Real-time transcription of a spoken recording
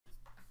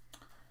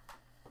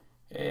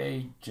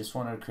Hey, just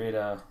wanted to create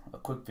a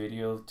quick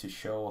video to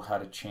show how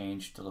to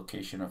change the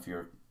location of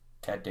your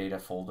CAD data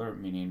folder,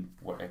 meaning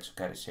where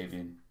exocad is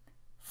saving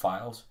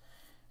files,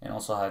 and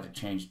also how to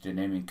change the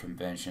naming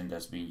convention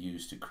that's being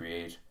used to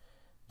create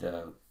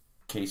the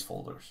case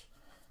folders.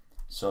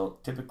 So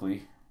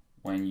typically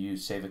when you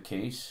save a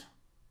case,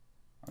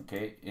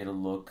 okay, it'll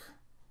look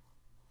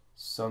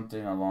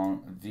something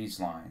along these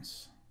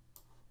lines.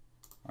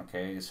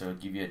 Okay, so it'll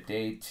give you a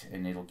date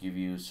and it'll give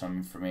you some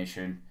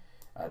information,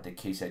 the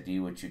case ID,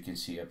 which you can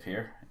see up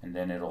here, and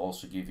then it'll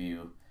also give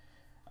you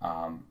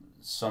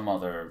some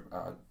other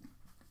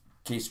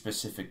case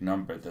specific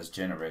number that's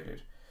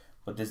generated.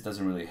 But this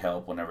doesn't really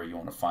help whenever you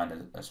want to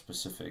find a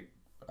specific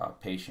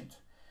patient.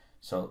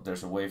 So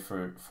there's a way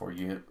for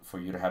you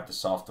to have the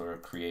software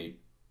create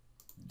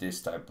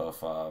this type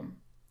of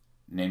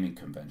naming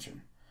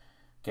convention.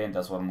 Okay, and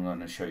that's what I'm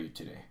going to show you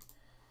today.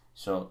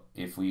 So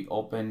if we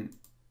open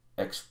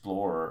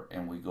Explorer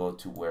and we go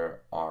to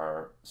where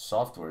our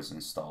software is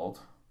installed,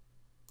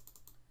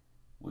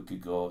 we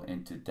could go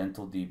into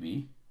Dental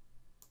DB,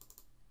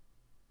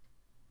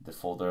 the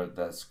folder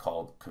that's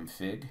called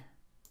config,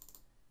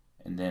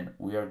 and then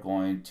we are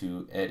going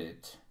to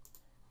edit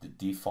the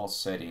default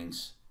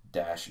settings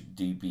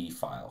 -db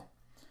file.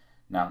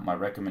 Now my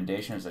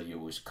recommendation is that you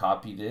always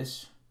copy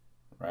this,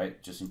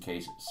 right, just in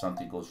case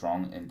something goes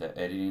wrong in the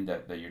editing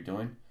that you're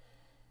doing.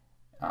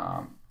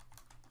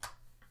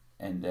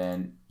 And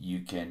then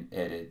you can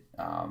edit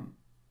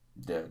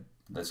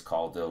let's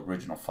call the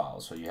original file,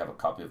 so you have a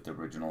copy of the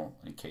original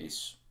in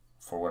case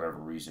for whatever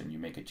reason you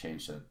make a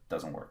change that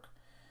doesn't work.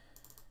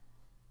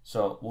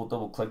 So we'll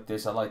double click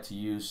this. I like to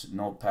use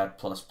Notepad++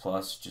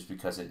 just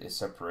because it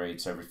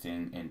separates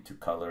everything into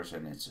colors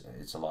and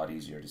it's a lot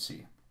easier to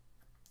see.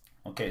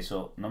 Okay,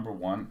 so number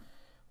one,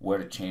 where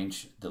to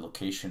change the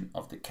location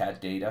of the CAD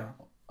data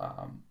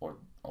or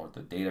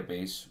the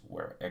database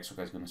where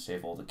exocad is going to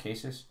save all the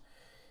cases.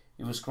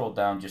 If we scroll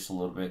down just a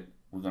little bit,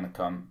 we're going to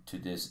come to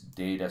this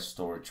data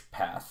storage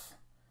path.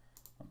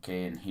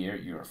 Okay, and here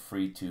you're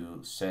free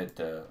to set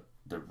the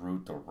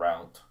route or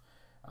route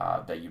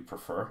that you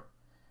prefer.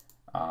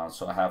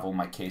 So I have all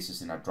my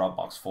cases in a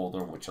Dropbox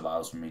folder, which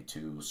allows me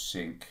to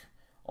sync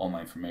all my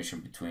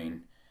information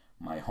between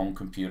my home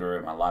computer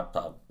and my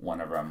laptop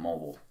whenever I'm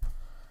mobile.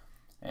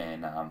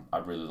 And I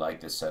really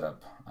like this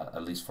setup.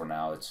 At least for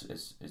now,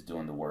 it's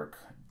doing the work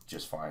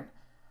just fine.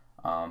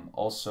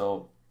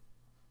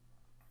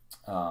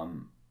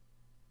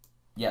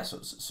 Yeah,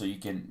 so you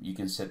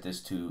can set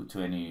this to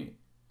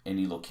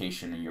any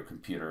location in your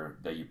computer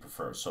that you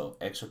prefer. So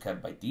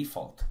exocad by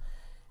default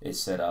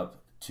is set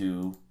up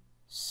to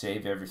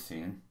save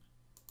everything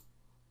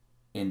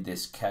in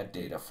this CAD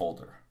data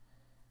folder.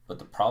 But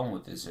the problem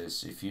with this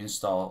is if you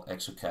install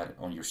exocad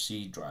on your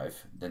C drive,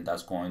 then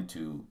that's going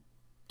to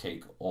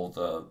take all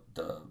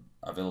the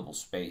available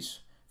space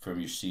from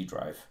your C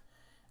drive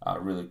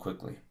really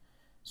quickly.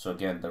 So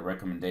again, the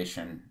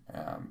recommendation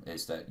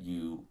is that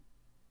you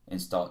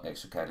install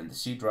exocad in the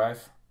C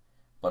drive,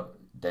 but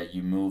that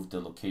you move the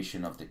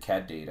location of the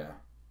CAD data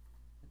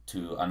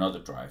to another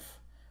drive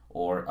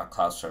or a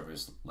cloud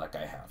service like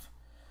I have.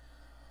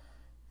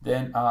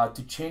 Then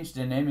to change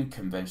the naming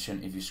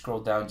convention, if you scroll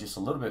down just a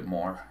little bit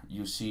more,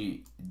 you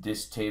see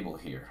this table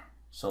here.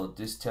 So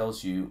this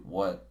tells you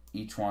what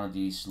each one of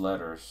these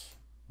letters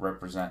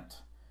represent.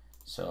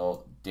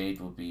 So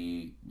date will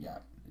be, yeah,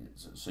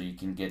 so you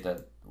can get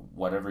that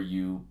whatever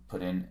you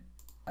put in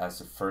as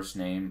the first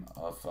name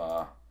of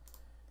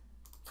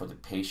for the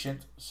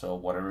patient. So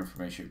whatever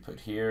information you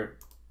put here,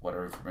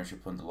 whatever information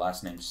you put in the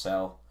last name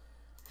cell,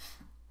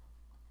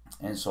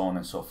 and so on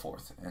and so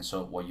forth. And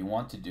so what you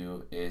want to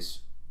do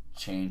is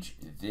change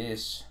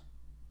this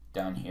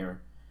down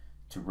here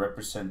to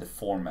represent the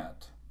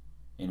format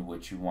in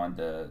which you want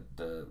the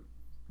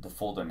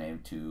folder name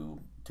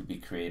to be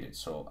created.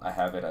 So I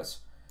have it as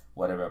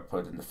whatever I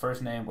put in the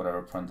first name, whatever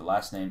I put in the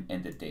last name,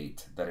 and the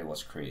date that it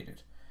was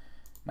created.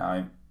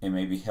 Now it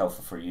may be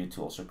helpful for you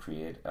to also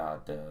create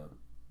the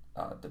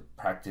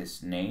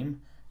practice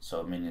name,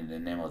 so meaning the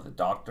name of the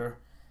doctor.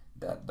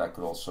 That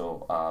could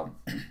also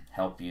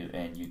help you,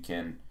 and you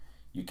can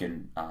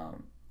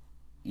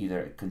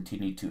either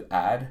continue to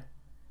add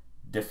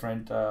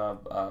different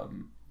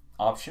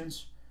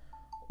options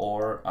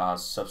or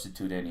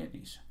substitute any of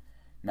these.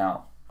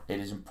 Now it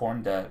is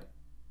important that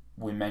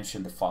we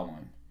mention the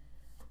following.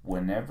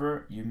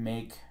 Whenever you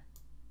make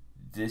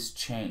this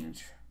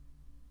change,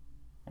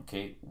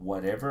 okay,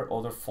 whatever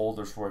other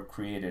folders were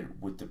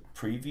created with the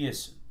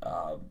previous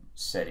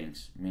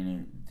settings,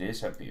 meaning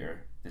this up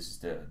here, this is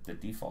the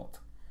default,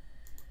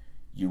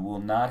 you will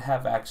not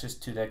have access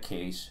to that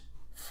case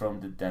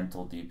from the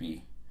Dental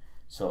DB.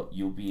 So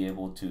you'll be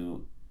able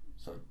to,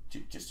 so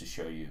just to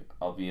show you,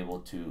 I'll be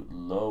able to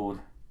load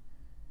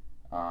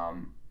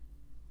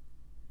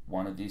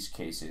one of these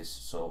cases.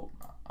 So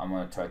I'm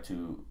going to try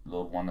to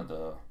load one of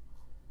the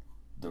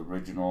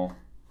original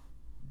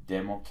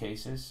demo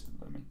cases.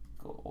 Let me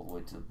go all the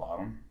way to the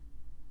bottom.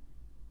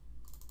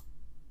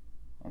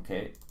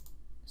 Okay,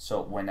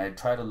 so when I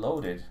try to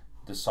load it,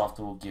 the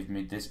software will give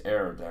me this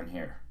error down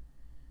here.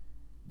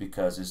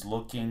 because it's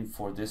looking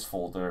for this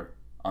folder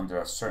under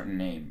a certain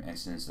name, and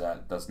since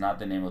that's not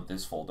the name of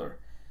this folder,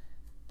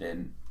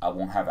 then I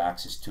won't have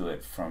access to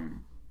it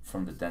from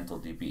the dental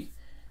DB.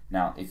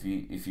 Now if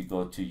you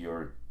go to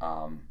your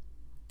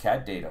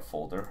CAD data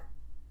folder,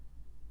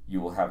 you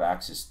will have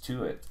access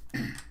to it.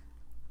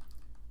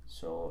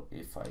 So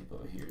if I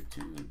go here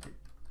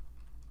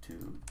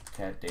to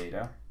CAD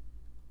data,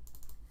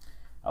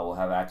 I will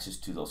have access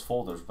to those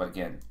folders, but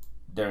again,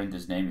 they're in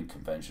this naming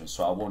convention,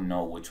 so I won't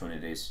know which one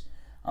it is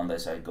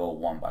unless I go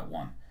one by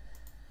one.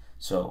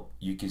 So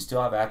you can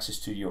still have access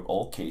to your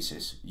old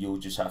cases. You'll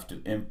just have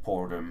to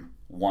import them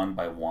one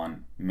by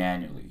one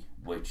manually,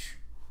 which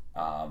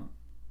would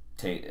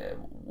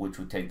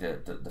take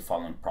the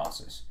following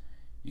process.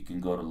 You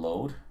can go to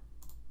load.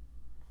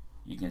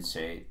 You can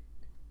say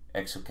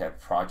exocad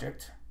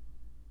project,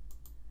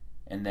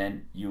 and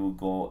then you will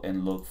go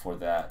and look for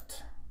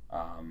that.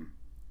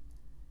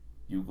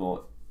 You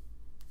go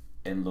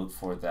and look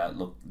for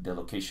the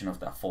location of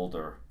that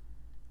folder.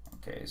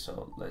 Okay,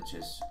 so let's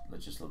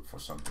just look for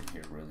something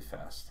here really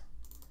fast.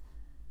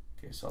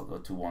 Okay, so I'll go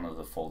to one of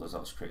the folders that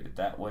was created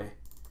that way,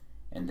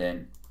 and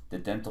then the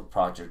dental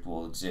project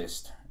will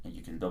exist, and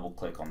you can double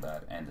click on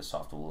that, and the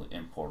software will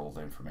import all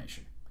the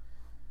information.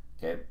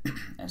 Okay,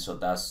 and so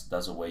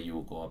that's a way you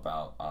will go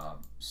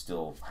about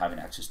still having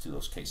access to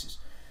those cases.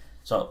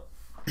 So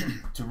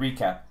to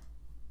recap,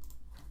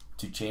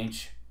 to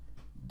change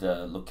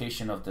the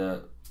location of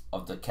the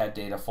CAD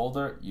data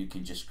folder, you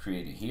can just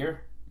create it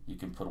here. You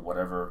can put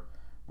whatever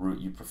route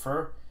you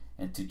prefer,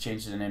 and to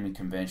change the naming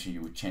convention,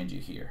 you would change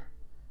it here.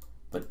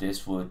 But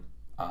this would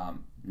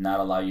not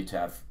allow you to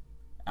have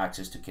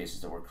access to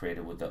cases that were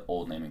created with the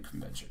old naming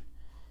convention.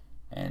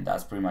 And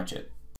that's pretty much it.